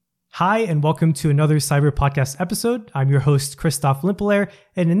Hi, and welcome to another Cyber Podcast episode. I'm your host, Christoph Limpelaer,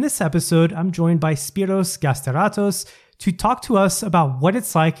 and in this episode, I'm joined by Spyros Gasteratos to talk to us about what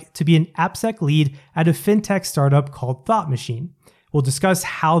it's like to be an AppSec lead at a fintech startup called Thought Machine. We'll discuss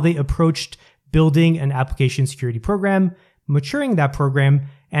how they approached building an application security program, maturing that program,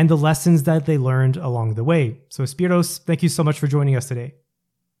 and the lessons that they learned along the way. So Spyros, thank you so much for joining us today.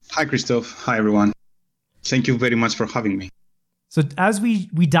 Hi, Christoph. Hi, everyone. Thank you very much for having me. So as we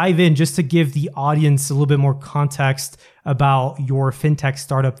dive in, just to give the audience a little bit more context about your fintech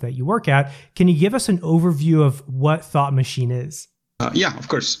startup that you work at, can you give us an overview of what Thought Machine is? Yeah, of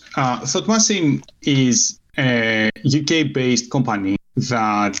course. Thought Machine is a UK-based company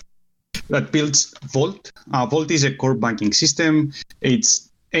that builds Vault. Vault is a core banking system. Its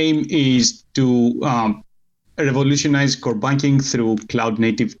aim is to revolutionize core banking through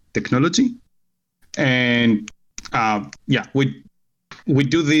cloud-native technology. And we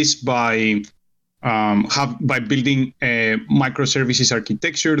do this by building a microservices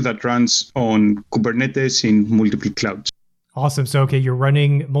architecture that runs on Kubernetes in multiple clouds. Awesome. So, okay, you're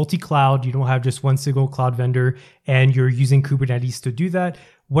running multi-cloud. You don't have just one single cloud vendor, and you're using Kubernetes to do that.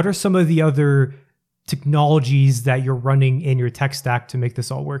 What are some of the other technologies that you're running in your tech stack to make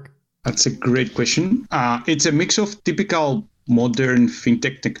this all work? That's a great question. It's a mix of typical modern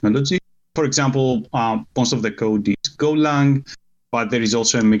fintech technology. For example, most of the code is Golang, but there is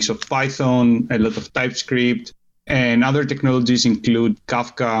also a mix of Python, a lot of TypeScript, and other technologies include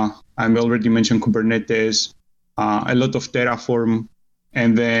Kafka. I already mentioned Kubernetes, a lot of Terraform,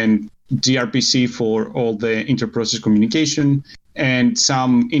 and then gRPC for all the inter-process communication, and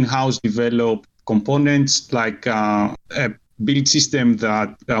some in-house developed components like a build system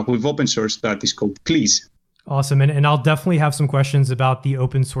that we've open sourced that is called Please. Awesome. And I'll definitely have some questions about the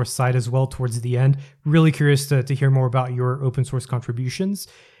open source side as well towards the end. Really curious to hear more about your open source contributions.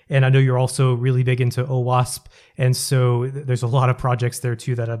 And I know you're also really big into OWASP. And so there's a lot of projects there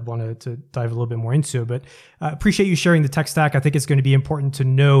too that I'd want to dive a little bit more into. But appreciate you sharing the tech stack. I think it's going to be important to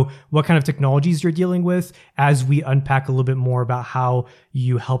know what kind of technologies you're dealing with as we unpack a little bit more about how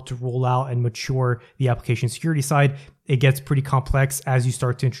you help to roll out and mature the application security side. It gets pretty complex as you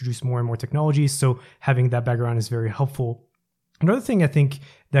start to introduce more and more technologies. So having that background is very helpful. Another thing I think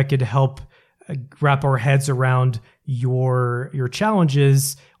that could help wrap our heads around your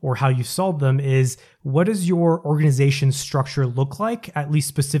challenges or how you solve them is, what does your organization structure look like, at least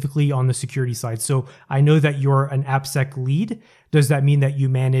specifically on the security side? So I know that you're an AppSec lead. Does that mean that you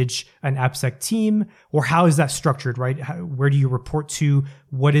manage an AppSec team, or how is that structured, right? Where do you report to?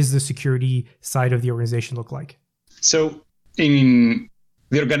 What does the security side of the organization look like? So in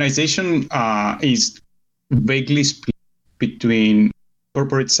the organization is vaguely split between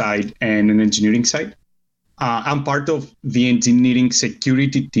corporate side and an engineering side. I'm part of the engineering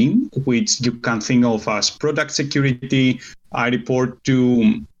security team, which you can think of as product security. I report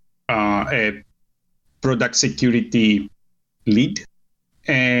to a product security lead,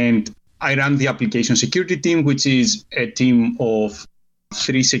 and I run the application security team, which is a team of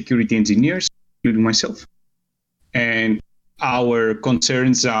 3 security engineers, including myself. And our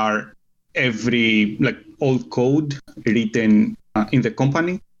concerns are all code written in the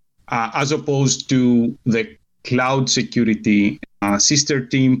company, as opposed to the cloud security sister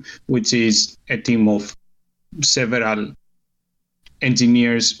team, which is a team of several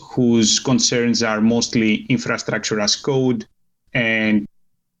engineers whose concerns are mostly infrastructure as code and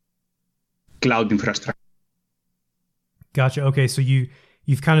cloud infrastructure. Gotcha. Okay, so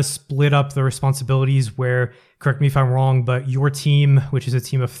you've kind of split up the responsibilities where, correct me if I'm wrong, but your team, which is a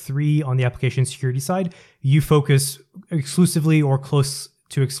team of 3 on the application security side, you focus exclusively or close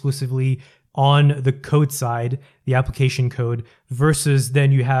to exclusively on the code side, the application code, versus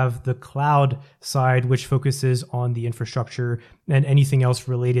then you have the cloud side, which focuses on the infrastructure and anything else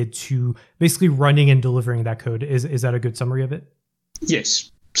related to basically running and delivering that code. Is that a good summary of it?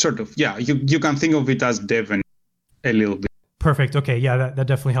 Yes, sort of. Yeah, you can think of it as dev and a little bit. Perfect. Okay. Yeah, that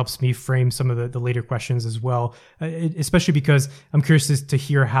definitely helps me frame some of the later questions as well, especially because I'm curious to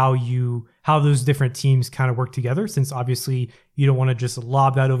hear how those different teams kind of work together, since obviously you don't want to just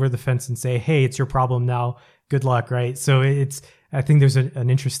lob that over the fence and say, hey, it's your problem now. Good luck, right? So I think there's an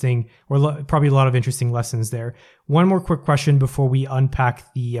interesting, or probably a lot of interesting lessons there. One more quick question before we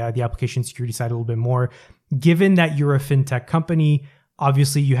unpack the application security side a little bit more. Given that you're a fintech company,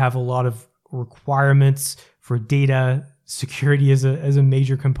 obviously you have a lot of requirements for data. Security is a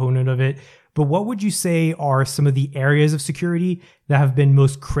major component of it. But what would you say are some of the areas of security that have been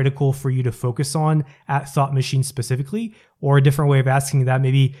most critical for you to focus on at Thought Machine specifically? Or a different way of asking that,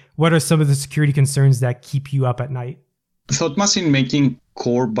 maybe what are some of the security concerns that keep you up at night? Thought Machine making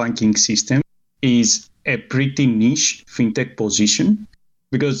core banking system is a pretty niche fintech position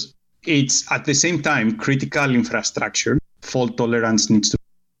because it's at the same time critical infrastructure. Fault tolerance needs to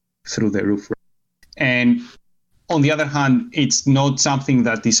be through the roof. And on the other hand, it's not something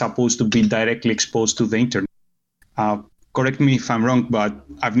that is supposed to be directly exposed to the internet. Correct me if I'm wrong, but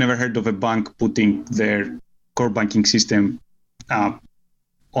I've never heard of a bank putting their core banking system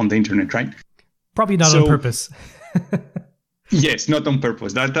on the internet, right? Probably not on purpose. Yes, not on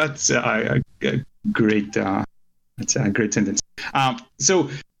purpose. That's a great sentence. So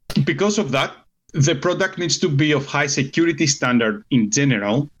because of that, the product needs to be of high security standard in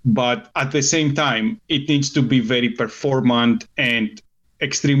general, but at the same time, it needs to be very performant and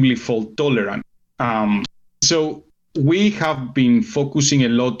extremely fault tolerant. So we have been focusing a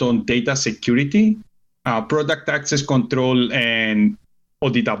lot on data security, product access control, and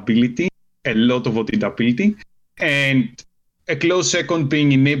auditability, a lot of auditability. And a close second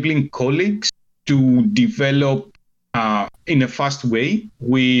being enabling colleagues to develop in a fast way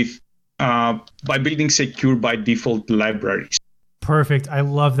by building secure by default libraries. Perfect. I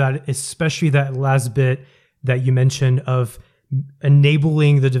love that, especially that last bit that you mentioned of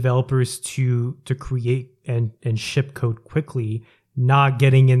enabling the developers to create and ship code quickly, not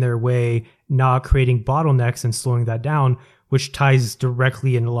getting in their way, not creating bottlenecks and slowing that down, which ties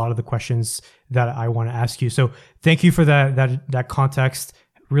directly in a lot of the questions that I want to ask you. So thank you for that context.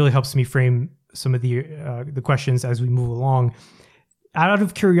 Really helps me frame some of the questions as we move along. Out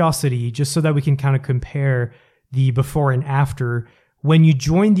of curiosity, just so that we can kind of compare the before and after, when you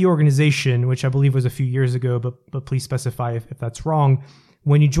joined the organization, which I believe was a few years ago, but please specify if that's wrong.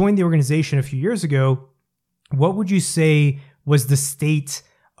 When you joined the organization a few years ago, what would you say was the state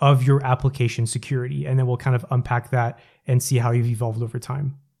of your application security? And then we'll kind of unpack that and see how you've evolved over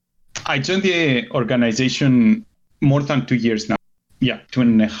time. I joined the organization more than 2 years now. Yeah,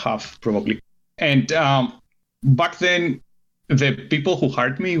 2.5 probably. And back then, the people who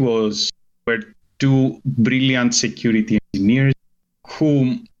hired me were two brilliant security engineers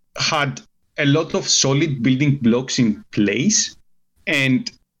who had a lot of solid building blocks in place,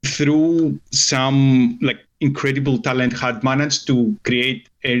 and through some incredible talent had managed to create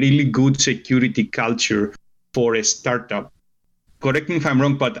a really good security culture for a startup. Correct me if I'm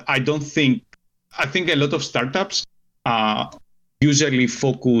wrong, but I think a lot of startups usually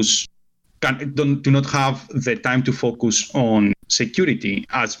do not have the time to focus on security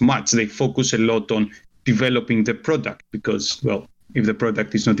as much. They focus a lot on developing the product because, well, if the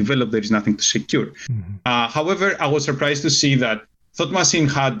product is not developed, there is nothing to secure. Mm-hmm. However, I was surprised to see that Thought Machine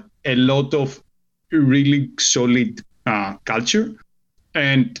had a lot of really solid culture,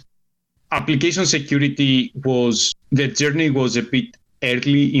 and application security the journey was a bit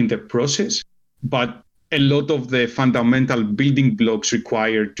early in the process, but a lot of the fundamental building blocks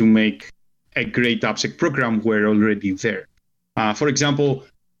required to make a great AppSec program were already there. For example,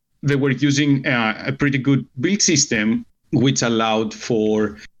 they were using a pretty good build system, which allowed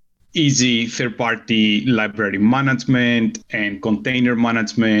for easy third-party library management and container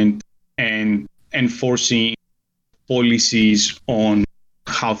management and enforcing policies on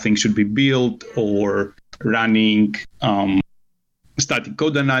how things should be built or running static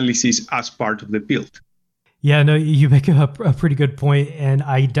code analysis as part of the build. Yeah, no, you make a pretty good point, and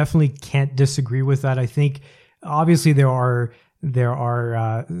I definitely can't disagree with that. I think obviously there are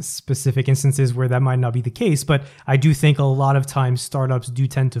specific instances where that might not be the case, but I do think a lot of times startups do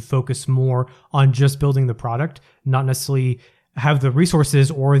tend to focus more on just building the product, not necessarily have the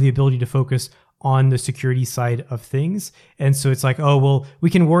resources or the ability to focus on the security side of things. And so it's like, oh, well,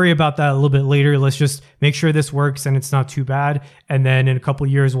 we can worry about that a little bit later. Let's just make sure this works and it's not too bad. And then in a couple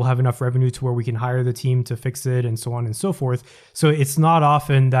of years, we'll have enough revenue to where we can hire the team to fix it and so on and so forth. So it's not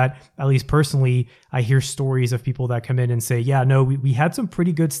often that, at least personally, I hear stories of people that come in and say, yeah, no, we had some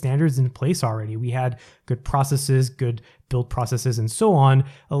pretty good standards in place already. We had good processes, good build processes, and so on.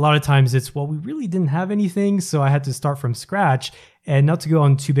 A lot of times it's, well, we really didn't have anything, so I had to start from scratch. And not to go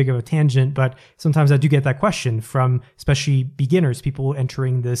on too big of a tangent, but sometimes I do get that question from especially beginners, people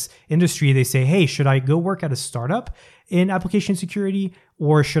entering this industry. They say, hey, should I go work at a startup in application security,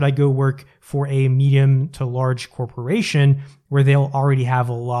 or should I go work for a medium to large corporation where they'll already have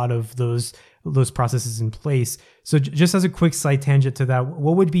a lot of those processes in place? So just as a quick side tangent to that,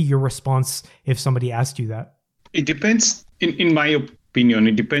 what would be your response if somebody asked you that? It depends, in my opinion,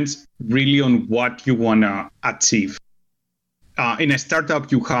 it depends really on what you want to achieve. In a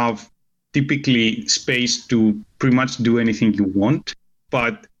startup, you have typically space to pretty much do anything you want,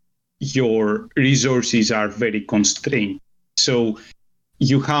 but your resources are very constrained. So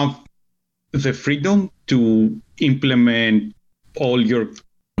you have the freedom to implement all your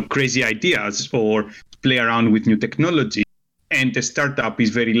crazy ideas or play around with new technology. And the startup is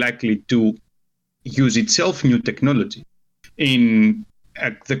very likely to use itself new technology. In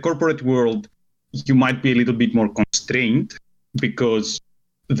the corporate world, you might be a little bit more constrained because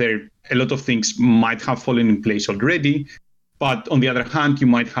a lot of things might have fallen in place already. But on the other hand, you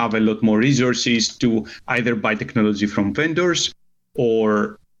might have a lot more resources to either buy technology from vendors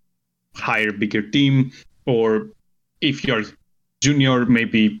or hire a bigger team. Or if you're junior,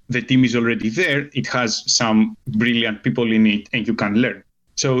 maybe the team is already there. It has some brilliant people in it and you can learn.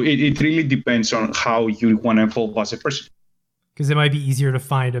 So it really depends on how you want to evolve as a person. Because it might be easier to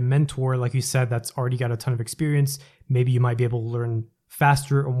find a mentor, like you said, that's already got a ton of experience. Maybe you might be able to learn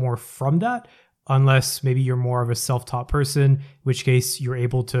faster or more from that, unless maybe you're more of a self-taught person, in which case you're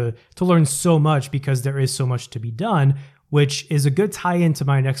able to learn so much because there is so much to be done, which is a good tie into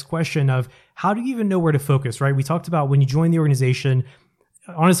my next question of how do you even know where to focus, right? We talked about when you join the organization,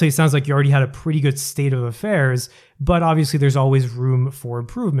 honestly, it sounds like you already had a pretty good state of affairs, but obviously there's always room for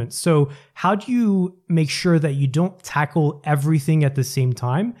improvement. So how do you make sure that you don't tackle everything at the same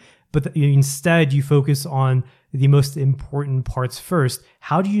time, but that instead you focus on the most important parts first?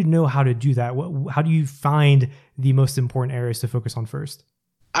 How do you know how to do that? How do you find the most important areas to focus on first?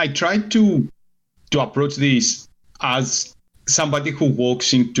 I try to approach this as somebody who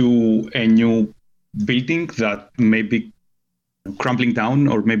walks into a new building that may be crumbling down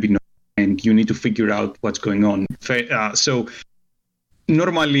or maybe not, and you need to figure out what's going on. So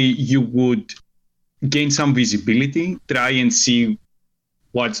normally you would gain some visibility, try and see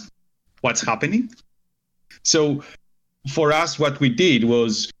what's happening. So for us, what we did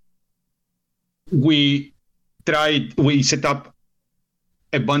was we set up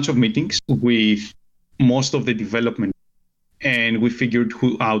a bunch of meetings with most of the development, and we figured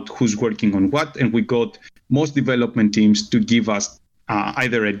out who's working on what, and we got most development teams to give us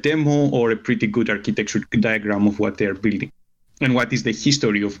either a demo or a pretty good architecture diagram of what they're building and what is the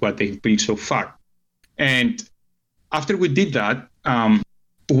history of what they've built so far. And after we did that,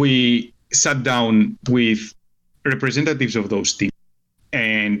 we sat down with representatives of those teams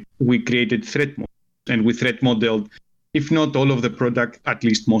and we created threat models. And we threat modeled, if not all of the product, at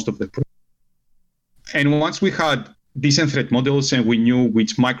least most of the product. And once we had decent threat models and we knew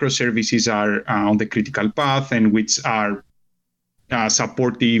which microservices are on the critical path and which are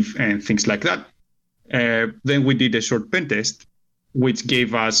supportive and things like that, then we did a short pen test, which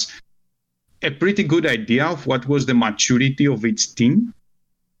gave us a pretty good idea of what was the maturity of each team.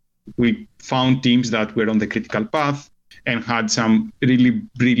 We found teams that were on the critical path and had some really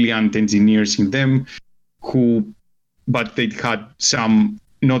brilliant engineers in them but they had some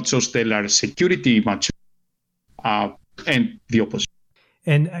not so stellar security maturity, and the opposite.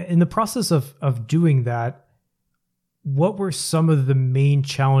 And in the process of doing that, what were some of the main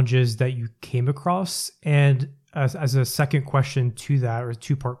challenges that you came across? And as a second question to that, or a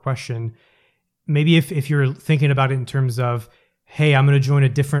two-part question, maybe if you're thinking about it in terms of, hey, I'm going to join a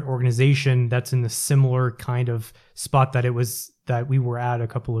different organization that's in the similar kind of spot that we were at a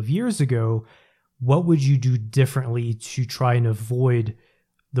couple of years ago, what would you do differently to try and avoid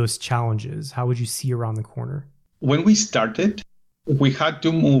those challenges? How would you see around the corner? When we started, we had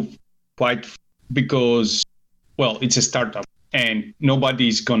to move because, well, it's a startup and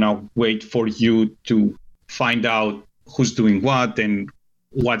nobody's going to wait for you to find out who's doing what and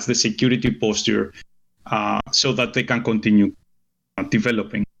what's the security posture so that they can continue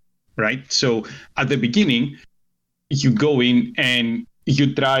developing, right? So at the beginning, you go in and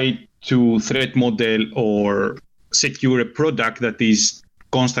you try to threat model or secure a product that is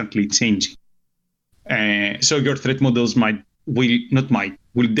constantly changing. So your threat models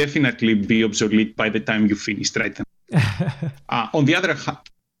will definitely be obsolete by the time you finish, right? On the other hand,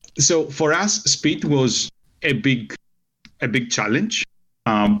 so for us, speed was a big challenge,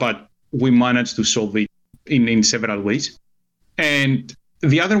 but we managed to solve it in several ways. And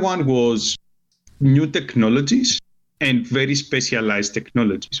the other one was new technologies and very specialized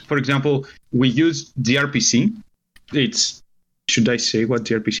technologies. For example, we use gRPC. Should I say what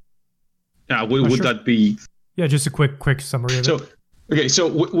gRPC? Would sure. That be? Yeah, just a quick summary of it. Okay, so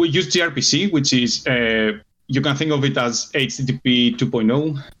we use gRPC, which is you can think of it as HTTP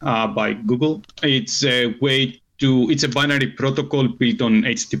 2.0 by Google. It's a binary protocol built on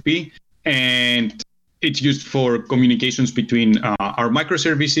HTTP, and it's used for communications between our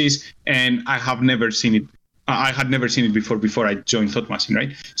microservices. And I had never seen it before I joined Thought Machine,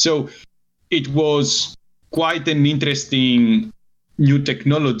 right? So it was quite an interesting new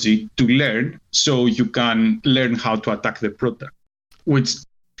technology to learn, so you can learn how to attack the product, which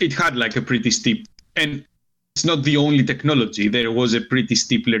it had like a pretty steep. And it's not the only technology. There was a pretty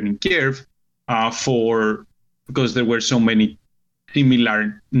steep learning curve because there were so many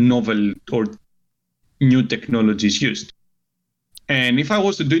similar novel or new technologies used. And if I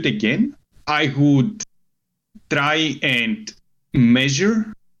was to do it again, I would try and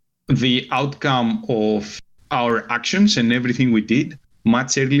measure the outcome of our actions and everything we did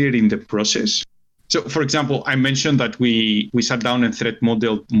much earlier in the process. So, for example, I mentioned that we sat down and threat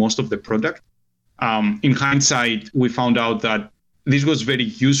modeled most of the product. In hindsight, we found out that this was very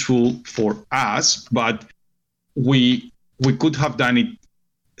useful for us, but we could have done it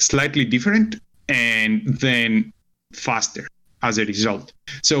slightly different and then faster as a result.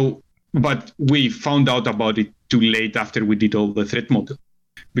 So, but we found out about it too late after we did all the threat model,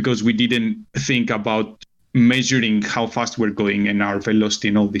 because we didn't think about measuring how fast we're going and our velocity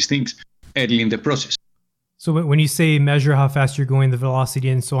and all these things early in the process. So when you say measure how fast you're going, the velocity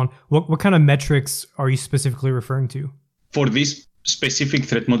and so on, what kind of metrics are you specifically referring to? For this specific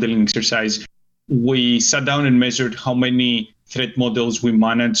threat modeling exercise, we sat down and measured how many threat models we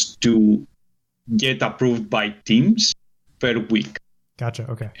managed to get approved by teams per week. Gotcha.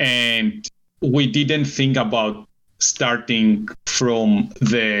 Okay. And we didn't think about starting from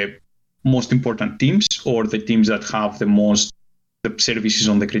the most important teams or the teams that have the services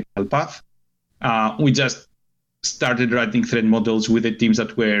on the critical path. We just started writing threat models with the teams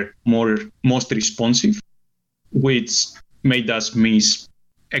that were most responsive, which made us miss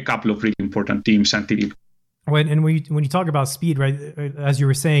a couple of really important teams until. When you talk about speed, right, as you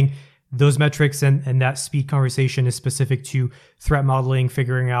were saying, those metrics and that speed conversation is specific to threat modeling,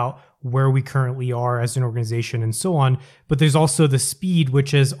 figuring out where we currently are as an organization and so on. But there's also the speed,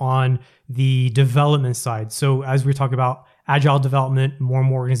 which is on the development side. So as we're talking about agile development, more and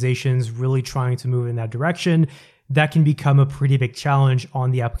more organizations really trying to move in that direction, that can become a pretty big challenge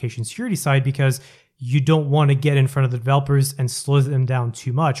on the application security side, because you don't want to get in front of the developers and slow them down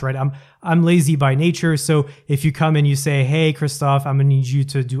too much, right? I'm lazy by nature. So if you come and you say, hey, Christoph, I'm going to need you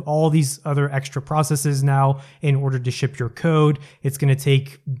to do all these other extra processes now in order to ship your code. It's going to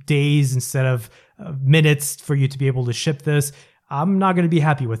take days instead of minutes for you to be able to ship this. I'm not going to be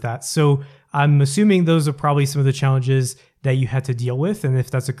happy with that. So I'm assuming those are probably some of the challenges that you had to deal with. And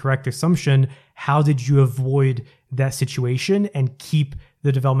if that's a correct assumption, how did you avoid that situation and keep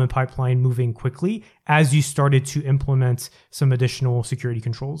the development pipeline moving quickly as you started to implement some additional security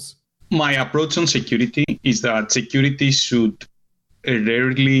controls? My approach on security is that security should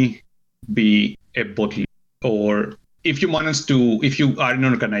rarely be a bottleneck. Or if you are in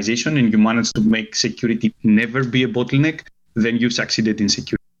an organization and you manage to make security never be a bottleneck, then you succeeded in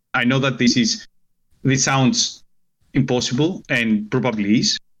security. I know that this sounds impossible and probably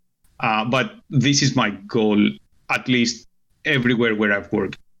is, but this is my goal, at least everywhere where I've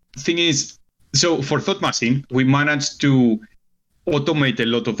worked. Thing is, so for Thought Machine, we managed to automate a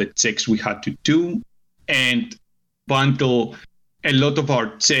lot of the checks we had to do and bundle a lot of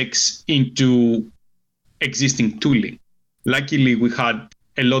our checks into existing tooling. Luckily, we had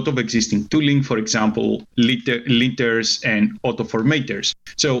a lot of existing tooling, for example, linters and auto-formaters.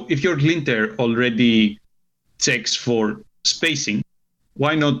 So if your linter already checks for spacing,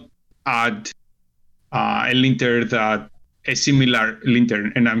 why not add a similar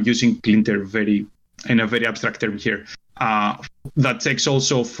linter, and I'm using linter in a very abstract term here, that checks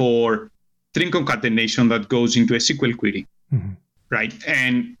also for string concatenation that goes into a SQL query, right?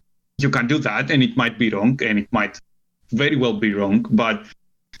 And you can do that, and it might be wrong, and it might very well be wrong, but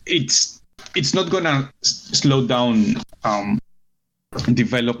it's not going to slow down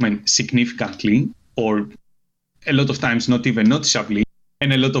development significantly, or a lot of times not even noticeably.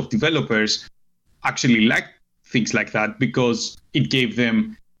 And a lot of developers actually like things like that because it gave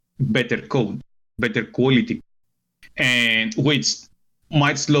them better code, better quality, and which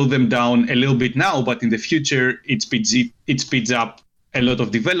might slow them down a little bit now, but in the future it speeds up a lot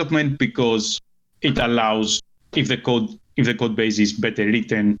of development because it allows, if the code base is better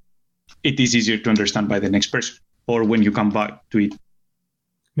written, it is easier to understand by the next person or when you come back to it.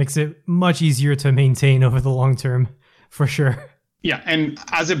 Makes it much easier to maintain over the long term, for sure. Yeah, and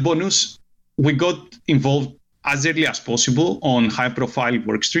as a bonus, we got involved as early as possible on high-profile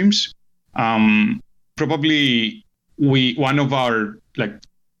work streams. Probably one of our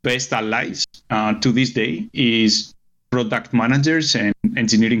best allies to this day is product managers and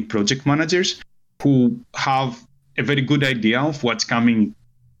engineering project managers who have a very good idea of what's coming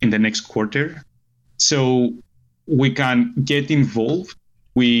in the next quarter. So we can get involved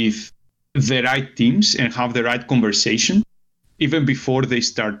with the right teams and have the right conversation even before they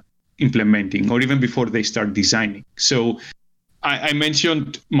start implementing or even before they start designing. So I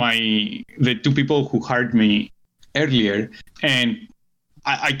mentioned the two people who hired me earlier, and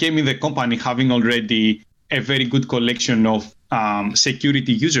I came in the company having already a very good collection of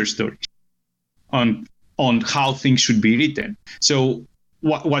security user stories on how things should be written. So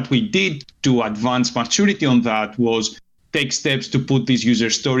what we did to advance maturity on that was take steps to put these user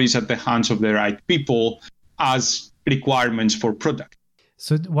stories at the hands of the right people as requirements for product.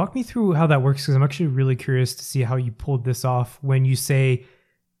 So walk me through how that works, because I'm actually really curious to see how you pulled this off when you say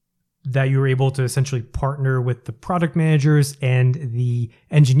that you were able to essentially partner with the product managers and the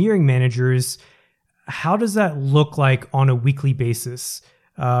engineering managers. How does that look like on a weekly basis?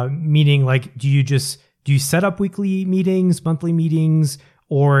 Meaning, like, do you set up weekly meetings, monthly meetings,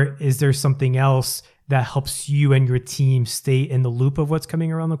 or is there something else that helps you and your team stay in the loop of what's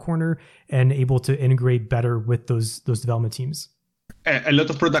coming around the corner and able to integrate better with those development teams? A lot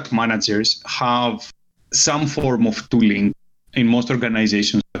of product managers have some form of tooling in most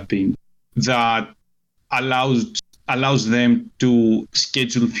organizations that allows them to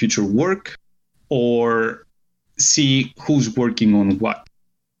schedule future work or see who's working on what,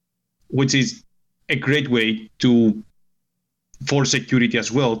 which is a great way for security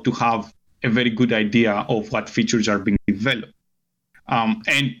as well, to have a very good idea of what features are being developed.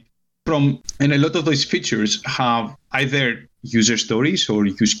 And a lot of those features have either user stories or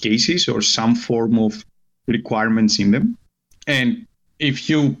use cases or some form of requirements in them. And if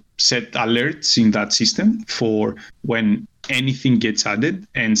you set alerts in that system for when anything gets added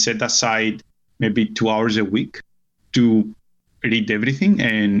and set aside maybe 2 hours a week to read everything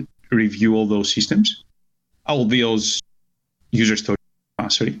and review all those user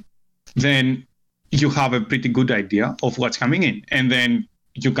stories, then you have a pretty good idea of what's coming in. And then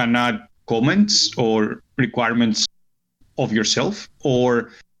you can add comments or requirements of yourself, or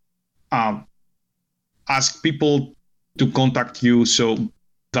ask people to contact you so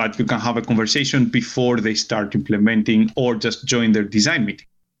that you can have a conversation before they start implementing, or just join their design meeting.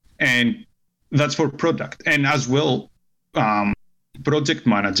 And that's for product. And as well, project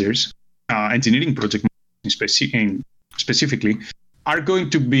managers, engineering project managers specifically, are going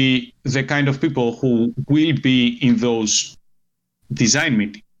to be the kind of people who will be in those design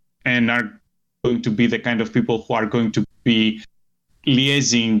meetings, and are going to be the kind of people who are going to be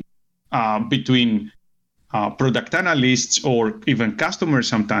liaising between product analysts or even customers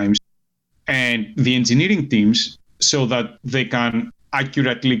sometimes and the engineering teams, so that they can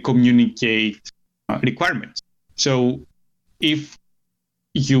accurately communicate requirements. So if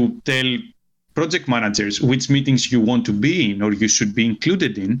you tell project managers which meetings you want to be in or you should be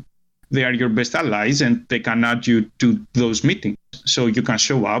included in, they are your best allies and they can add you to those meetings. So you can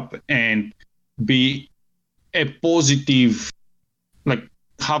show up and be a positive,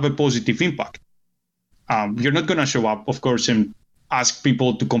 have a positive impact. You're not going to show up, of course, and ask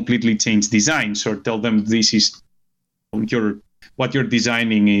people to completely change designs or tell them this is what you're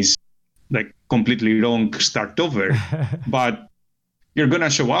designing is completely wrong, start over. But you're going to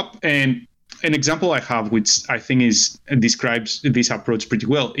show up. And an example I have, which I think describes this approach pretty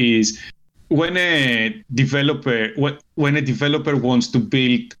well, is when a developer wants to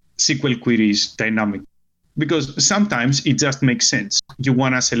build SQL queries dynamically. Because sometimes it just makes sense. You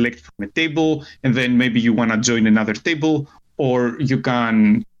want to select from a table, and then maybe you want to join another table, or you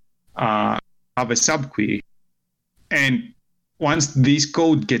can have a subquery. And once this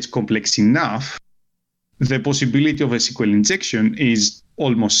code gets complex enough, the possibility of a SQL injection is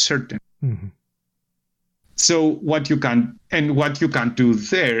almost certain. Mm-hmm. So what you can do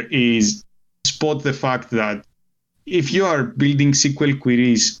there is spot the fact that if you are building SQL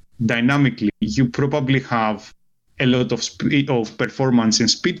queries dynamically, you probably have a lot of performance and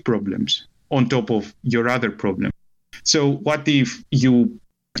speed problems on top of your other problem. So what if you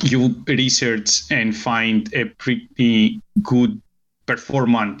research and find a pretty good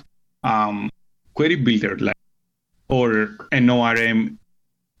performant query builder or an ORM,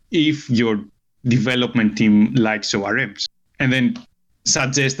 if your development team likes ORMs, and then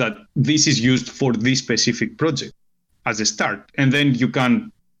suggest that this is used for this specific project as a start, and then you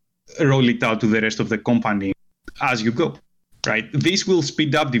can roll it out to the rest of the company as you go, right? This will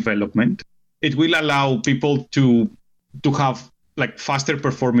speed up development. It will allow people to have faster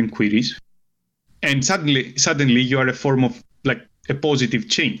performing queries, and suddenly you are a form of a positive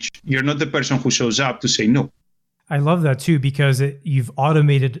change. You're not the person who shows up to say no. I love that too, because you've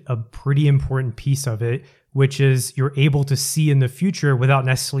automated a pretty important piece of it, which is you're able to see in the future without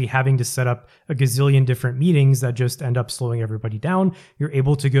necessarily having to set up a gazillion different meetings that just end up slowing everybody down. You're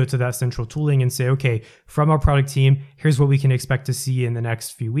able to go to that central tooling and say, okay, from our product team, here's what we can expect to see in the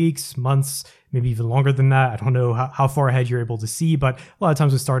next few weeks, months, maybe even longer than that. I don't know how far ahead you're able to see, but a lot of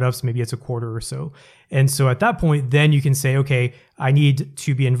times with startups, maybe it's a quarter or so. And so at that point, then you can say, okay, I need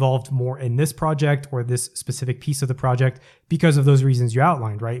to be involved more in this project or this specific piece of the project because of those reasons you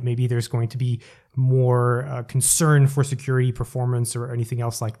outlined, right? Maybe there's going to be more concern for security, performance, or anything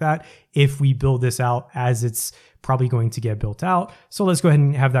else like that if we build this out as it's probably going to get built out. So let's go ahead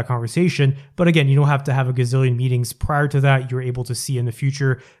and have that conversation. But again, you don't have to have a gazillion meetings prior to that. You're able to see in the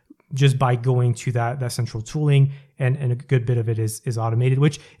future just by going to that central tooling, and a good bit of it is automated,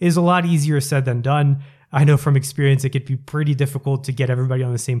 which is a lot easier said than done. I know from experience, it could be pretty difficult to get everybody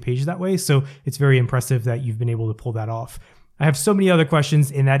on the same page that way. So it's very impressive that you've been able to pull that off. I have so many other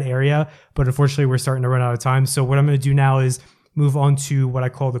questions in that area, but unfortunately we're starting to run out of time. So what I'm going to do now is move on to what I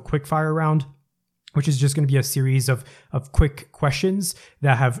call the quick fire round, which is just going to be a series of quick questions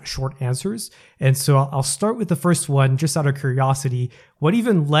that have short answers. And so I'll start with the first one, just out of curiosity. What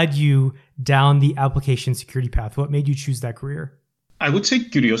even led you down the application security path? What made you choose that career? I would say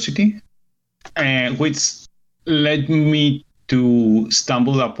curiosity, which led me to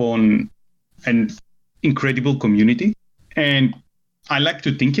stumble upon an incredible community. And I like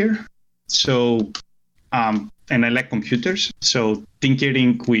to tinker. So, and I like computers. So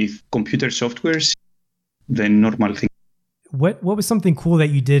tinkering with computer softwares, the normal thing. What was something cool that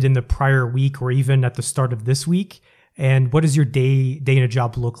you did in the prior week or even at the start of this week? And what does your day in a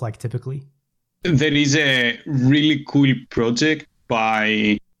job look like typically? There is a really cool project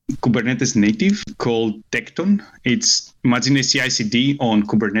by Kubernetes native called Tekton. It's imagine a CI/CD on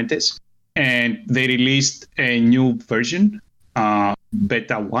Kubernetes. And they released a new version,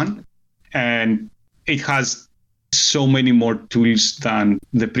 Beta 1. And it has so many more tools than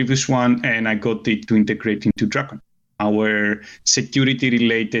the previous one, and I got it to integrate into Dragon, our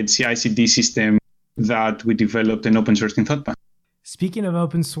security-related CI/CD system that we developed and open sourced in ThoughtPath. Speaking of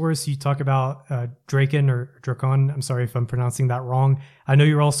open source, you talk about Draken or Drakon. I'm sorry if I'm pronouncing that wrong. I know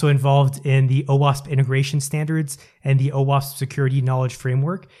you're also involved in the OWASP integration standards and the OWASP security knowledge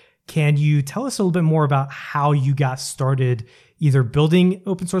framework. Can you tell us a little bit more about how you got started either building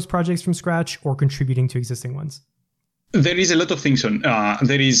open source projects from scratch or contributing to existing ones? There is a lot of things on.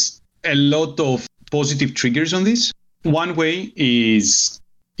 There is a lot of positive triggers on this. One way is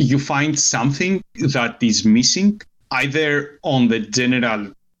you find something that is missing either on the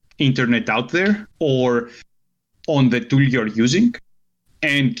general internet out there or on the tool you're using.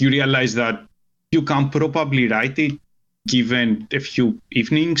 And you realize that you can probably write it given a few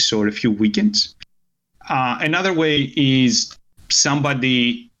evenings or a few weekends. Another way is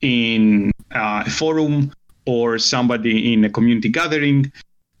somebody in a forum or somebody in a community gathering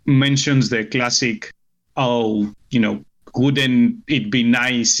mentions the classic, wouldn't it be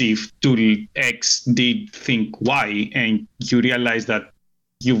nice if tool X did think Y? And you realize that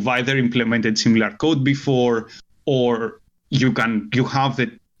you've either implemented similar code before or you have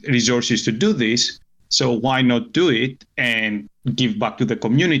the resources to do this. So why not do it and give back to the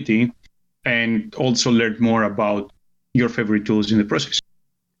community and also learn more about your favorite tools in the process?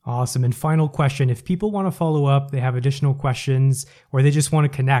 Awesome. And final question, if people want to follow up, they have additional questions, or they just want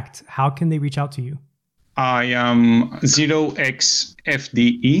to connect, how can they reach out to you? I am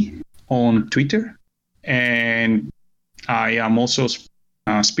 0xFDE on Twitter, and I am also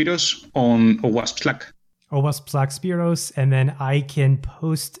Spiros on OWASP Slack. OWASP Slack Spiros, and then I can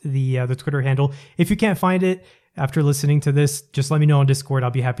post the Twitter handle. If you can't find it after listening to this, just let me know on Discord.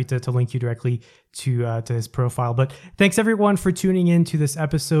 I'll be happy to link you directly to his profile. But thanks everyone for tuning in to this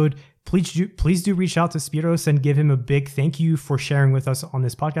episode. Please do reach out to Spiros and give him a big thank you for sharing with us on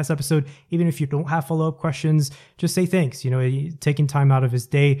this podcast episode. Even if you don't have follow-up questions, just say thanks. Taking time out of his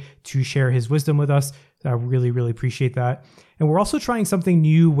day to share his wisdom with us. I really, really appreciate that. And we're also trying something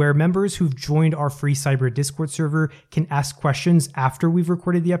new where members who've joined our free cyber Discord server can ask questions after we've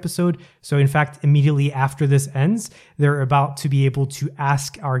recorded the episode. So in fact, immediately after this ends, they're about to be able to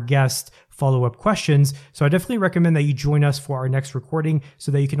ask our guest follow-up questions. So I definitely recommend that you join us for our next recording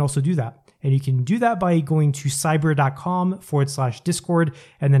so that you can also do that. And you can do that by going to cyber.com/Discord,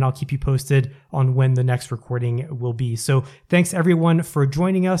 and then I'll keep you posted on when the next recording will be. So thanks everyone for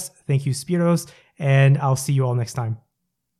joining us. Thank you, Spiros, and I'll see you all next time.